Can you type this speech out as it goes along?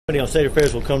Committee on State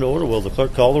Affairs will come to order. Will the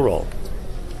clerk call the roll?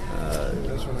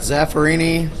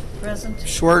 Zaffarini. Present.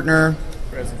 Schwartner.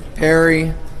 Present.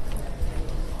 Perry.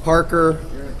 Parker.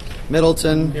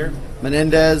 Middleton. Here.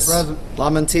 Menendez. Present.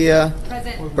 LaMantia.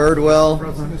 Present. Birdwell.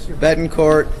 Present.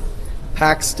 Betancourt.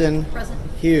 Paxton. Present.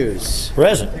 Hughes.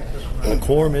 Present. The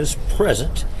quorum is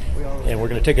present. And we're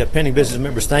going to take up pending business.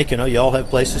 Members, thank you. I know you all have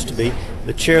places to be.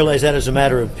 The chair lays out as a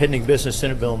matter of pending business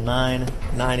Senate Bill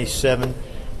 997.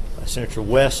 Senator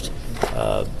West.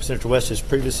 Senator West has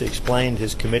previously explained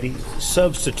his committee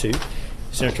substitute.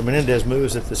 Senator Menendez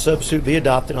moves that the substitute be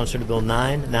adopted on Senate Bill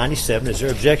 997. Is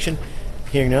there objection?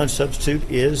 Hearing none, substitute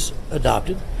is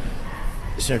adopted.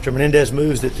 Senator Menendez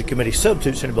moves that the committee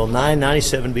substitute, Senate Bill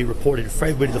 997, be reported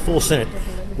favorably to the full Senate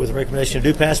with a recommendation of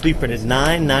due pass be printed.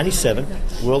 997.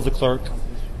 Will the clerk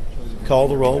call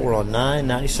the roll? We're on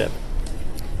 997.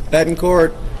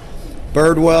 Betancourt.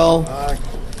 Birdwell. Aye.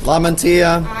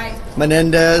 LaMantia. Aye.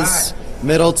 Menendez.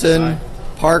 Middleton.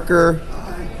 Parker.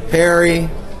 Perry.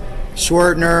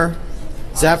 Schwartner.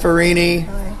 Zaffarini.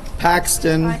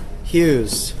 Paxton.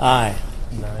 Hughes. Aye.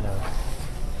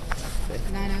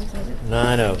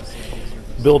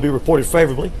 9-0. Bill will be reported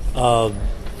favorably. I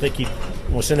think he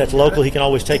want to send that to local. He can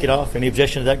always take it off. Any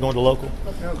objection to that going to local?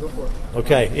 No, go for it.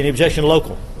 Okay. Any objection to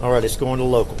local? All right, it's going to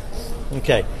local.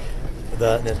 Okay.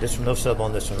 There's no sub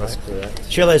on this one, right? Correct.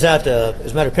 Chair lays out,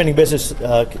 as a matter of pending business,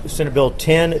 Senate Bill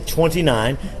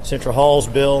 1029, Senator Hall's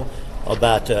bill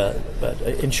about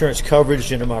insurance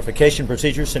coverage and modification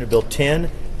procedures, Senate Bill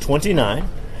 1029.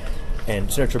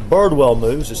 And Senator Birdwell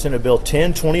moves that Senate Bill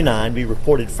 1029 be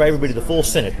reported favorably to the full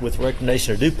Senate with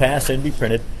recommendation of due pass and be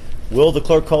printed. Will the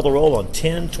clerk call the roll on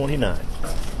 1029?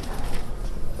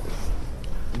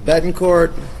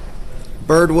 Betancourt.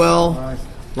 Birdwell. Aye.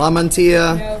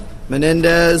 LaMantia. No.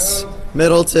 Menendez.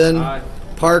 Middleton. Aye.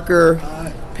 Parker.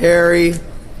 Aye. Perry.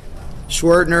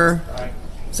 Schwartner. Aye.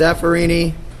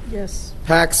 Zaffarini. Yes.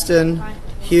 Paxton. Aye.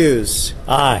 Hughes.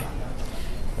 Aye.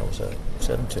 That was a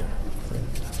 7-2.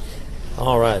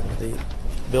 All right. The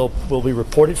bill will be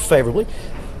reported favorably.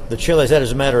 The chair lays out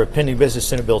as a matter of pending business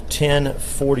Senate Bill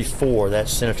 1044.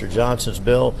 That's Senator Johnson's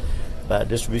bill about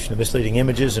distribution of misleading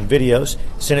images and videos.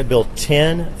 Senate Bill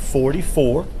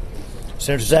 1044.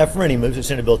 Senator Zaffarini moves that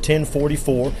Senate Bill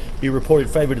 1044 be reported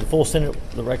favorably to the full Senate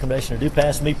with the recommendation of due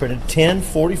pass and be printed.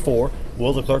 1044.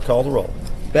 Will the clerk call the roll?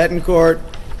 Betancourt.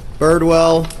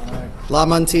 Birdwell. Aye.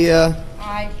 LaMantia.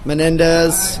 Aye.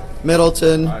 Menendez.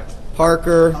 Middleton. Aye.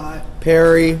 Parker. Aye.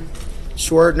 Perry.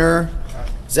 Schwartner.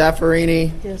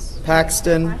 Zaffarini. Yes.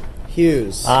 Paxton.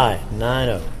 Hughes. Aye.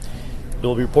 9-0. Bill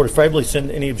will be reported favorably. Send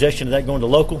any objection to that going to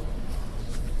local?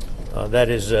 That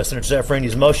is Senator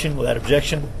Zaffarini's motion. Without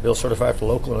objection, bill certified for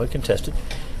local and uncontested.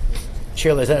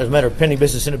 Chair lays out as a matter of pending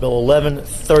business Senate Bill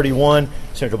 1131,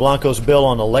 Senator Blanco's bill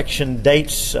on election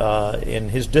dates in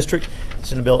his district.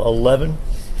 Senate Bill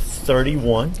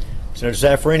 1131. Senator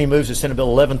Zaffarini moves that Senate Bill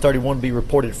 1131 be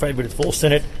reported favorably to the full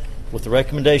Senate with the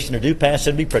recommendation of due pass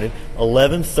and be printed.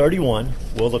 1131.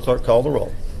 Will the clerk call the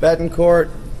roll? Betancourt.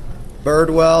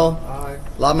 Birdwell. Aye.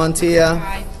 LaMantia.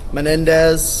 Aye.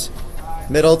 Menendez.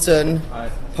 Middleton. Aye.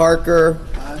 Parker.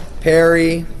 Aye.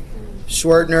 Perry.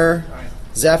 Schwartner. Aye.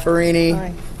 Zaffarini.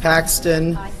 Aye.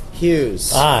 Paxton.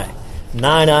 Hughes. Aye.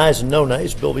 9 ayes and no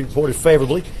nays. Bill be reported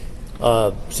favorably.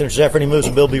 Senator Zaffarini moves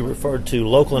the bill be referred to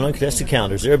local and uncontested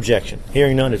calendars. Is there objection?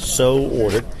 Hearing none, it's so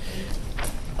ordered.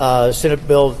 Senate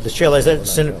bill. The chair lays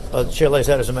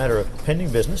out as a matter of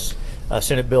pending business.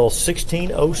 Senate Bill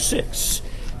 1606.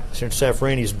 Senator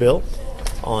Zaffarini's bill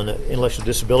on intellectual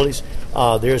disabilities.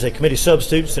 There is a committee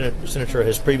substitute. Senator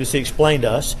has previously explained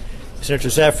to us. Senator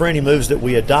Zaffarini moves that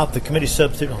we adopt the committee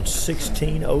substitute on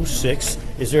 1606.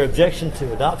 Is there objection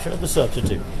to adoption of the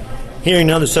substitute? Hearing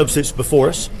none, the substitute's before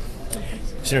us.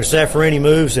 Senator Zaffarini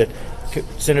moves that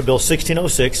Senate Bill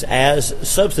 1606 as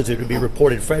substituted be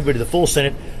reported favorably to the full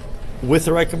Senate with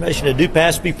the recommendation that due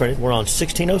pass be printed. We're on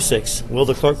 1606. Will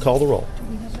the clerk call the roll?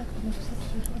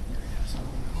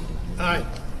 Aye.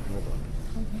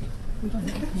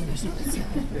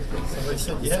 Somebody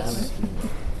said yes.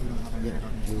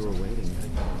 We were waiting.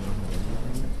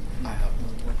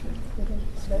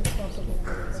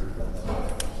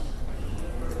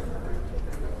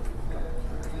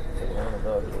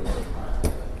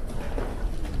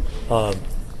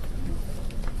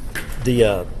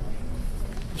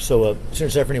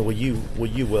 Senator Zaffarini, will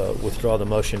you withdraw the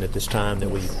motion at this time that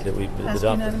we Ask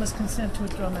adopt? unanimous consent to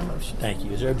withdraw my motion. Thank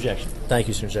you. Is there objection? Thank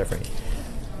you, Senator Zaffarini.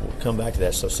 We'll come back to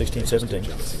that. So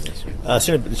 1617.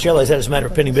 Senator, the chair lays out as a matter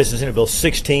of pending business Senate Bill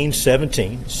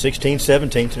 1617.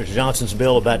 1617, Senator Johnson's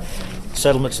bill about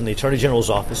settlements in the Attorney General's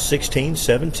office.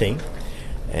 1617.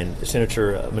 And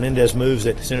Senator Menendez moves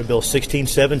that Senate Bill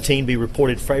 1617 be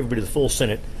reported favorably to the full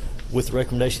Senate with the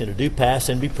recommendation that it do pass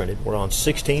and be printed. We're on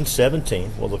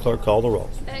 1617. Will the clerk call the roll?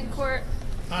 Betancourt.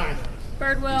 Aye.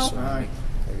 Birdwell. Aye.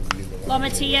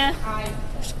 LaMattia.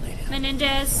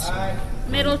 Menendez.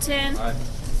 Middleton.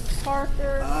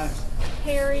 Parker.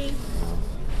 Perry.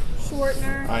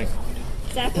 Schwartner.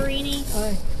 Zaffarini.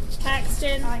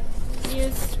 Paxton.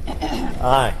 Hughes.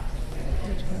 Aye.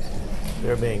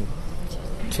 There being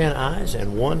 10 ayes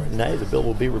and 1 nay, the bill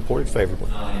will be reported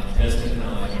favorably.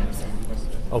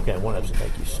 Okay, one absent.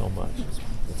 Thank you so much.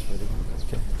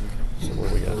 Okay. So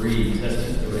where we got?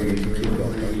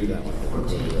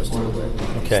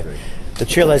 Okay. The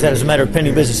chair lays out as a matter of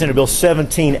pending business Senate Bill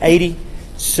 1780.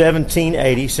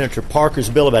 1780, Senator Parker's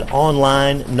bill about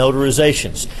online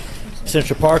notarizations.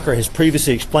 Senator Parker has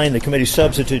previously explained the committee's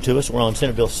substitute to us. We're on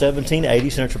Senate Bill 1780.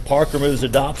 Senator Parker moves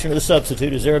adoption of the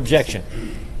substitute. Is there objection?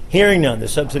 Hearing none, the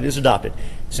substitute is adopted.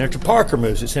 Senator Parker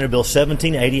moves that Senate Bill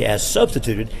 1780 as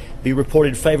substituted be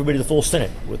reported favorably to the full Senate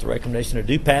with the recommendation to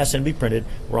do pass and be printed.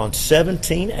 We're on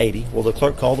 1780. Will the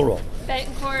clerk call the roll?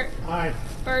 Betancourt. Aye.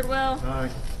 Birdwell. Aye.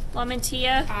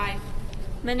 LaMattia.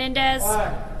 Menendez.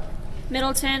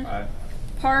 Middleton.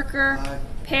 Parker.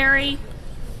 Perry.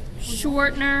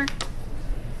 Schwartner.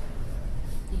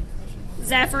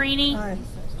 Zaffarini.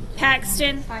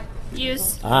 Paxton.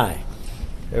 Hughes. Aye.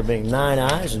 There being 9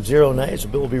 ayes and 0 nays, the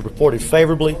bill will be reported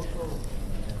favorably.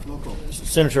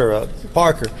 Senator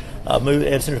Parker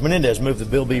and Senator Menendez move the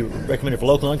bill be recommended for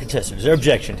local and uncontested. Is there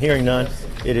objection? Hearing none,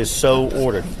 it is so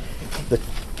ordered.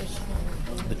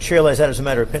 The chair lays out as a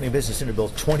matter of pending business Senate Bill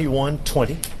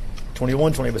 2120.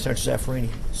 2120 by Senator Zaffarini.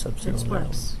 Substitute on that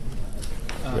one.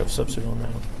 We have a substitute on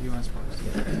that one.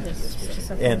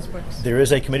 And there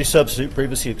is a committee substitute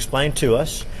previously explained to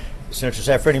us. Senator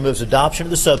Zaffarini moves adoption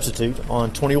of the substitute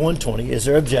on 2120. Is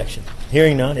there objection?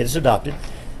 Hearing none, it is adopted.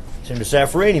 Senator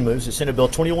Zaffarini moves that Senate Bill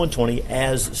 2120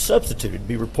 as substituted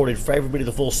be reported favorably to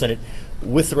the full Senate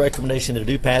with the recommendation that it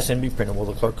do pass and be printed. Will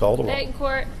the clerk call the roll?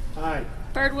 Betancourt. Aye.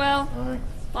 Birdwell. Aye.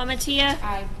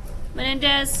 LaMattia.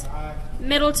 Menendez. Aye.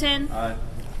 Middleton.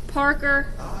 Parker.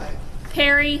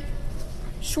 Perry.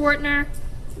 Schwartner.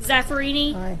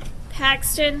 Zaffarini.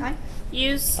 Paxton.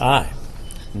 Hughes. Aye.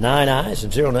 9 ayes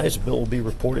and 0 nays. The bill will be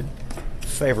reported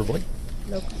favorably.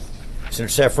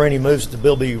 Senator Zaffarini moves that the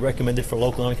bill be recommended for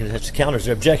local and uncontested counters. Is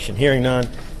there objection? Hearing none,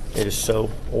 it is so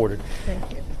ordered.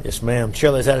 Thank you. Yes, ma'am.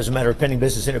 Chair lays out as a matter of pending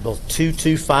business Senate Bill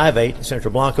 2258, Senator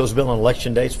Blanco's bill on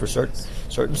election dates for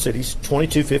certain cities,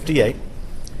 2258.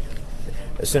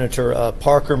 Senator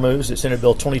Parker moves that Senate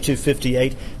Bill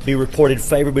 2258 be reported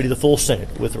favorably to the full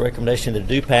Senate with the recommendation that it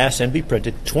do pass and be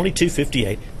printed.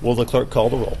 2258. Will the clerk call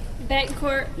the roll?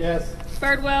 Betancourt. Yes.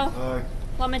 Birdwell. Aye.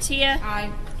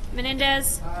 LaMattia.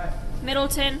 Menendez. Aye.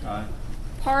 Middleton.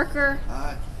 Parker.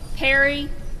 Perry.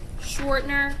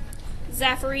 Schwartner.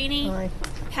 Zaffarini. Aye.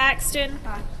 Paxton.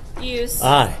 Hughes.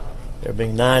 Aye. There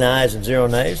being 9 ayes and 0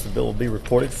 nays, the bill will be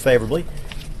reported favorably.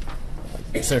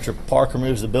 Senator Parker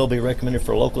moves the bill be recommended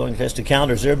for local and uncontested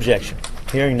calendar. Is there objection?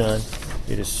 Hearing none,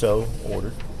 it is so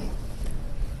ordered.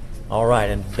 All right,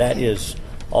 and that is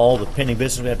all the pending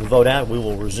business we have to vote out. We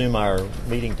will resume our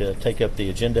meeting to take up the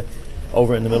agenda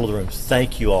over in the middle of the room.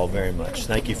 Thank you all very much.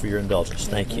 Thank you for your indulgence.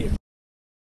 Thank you.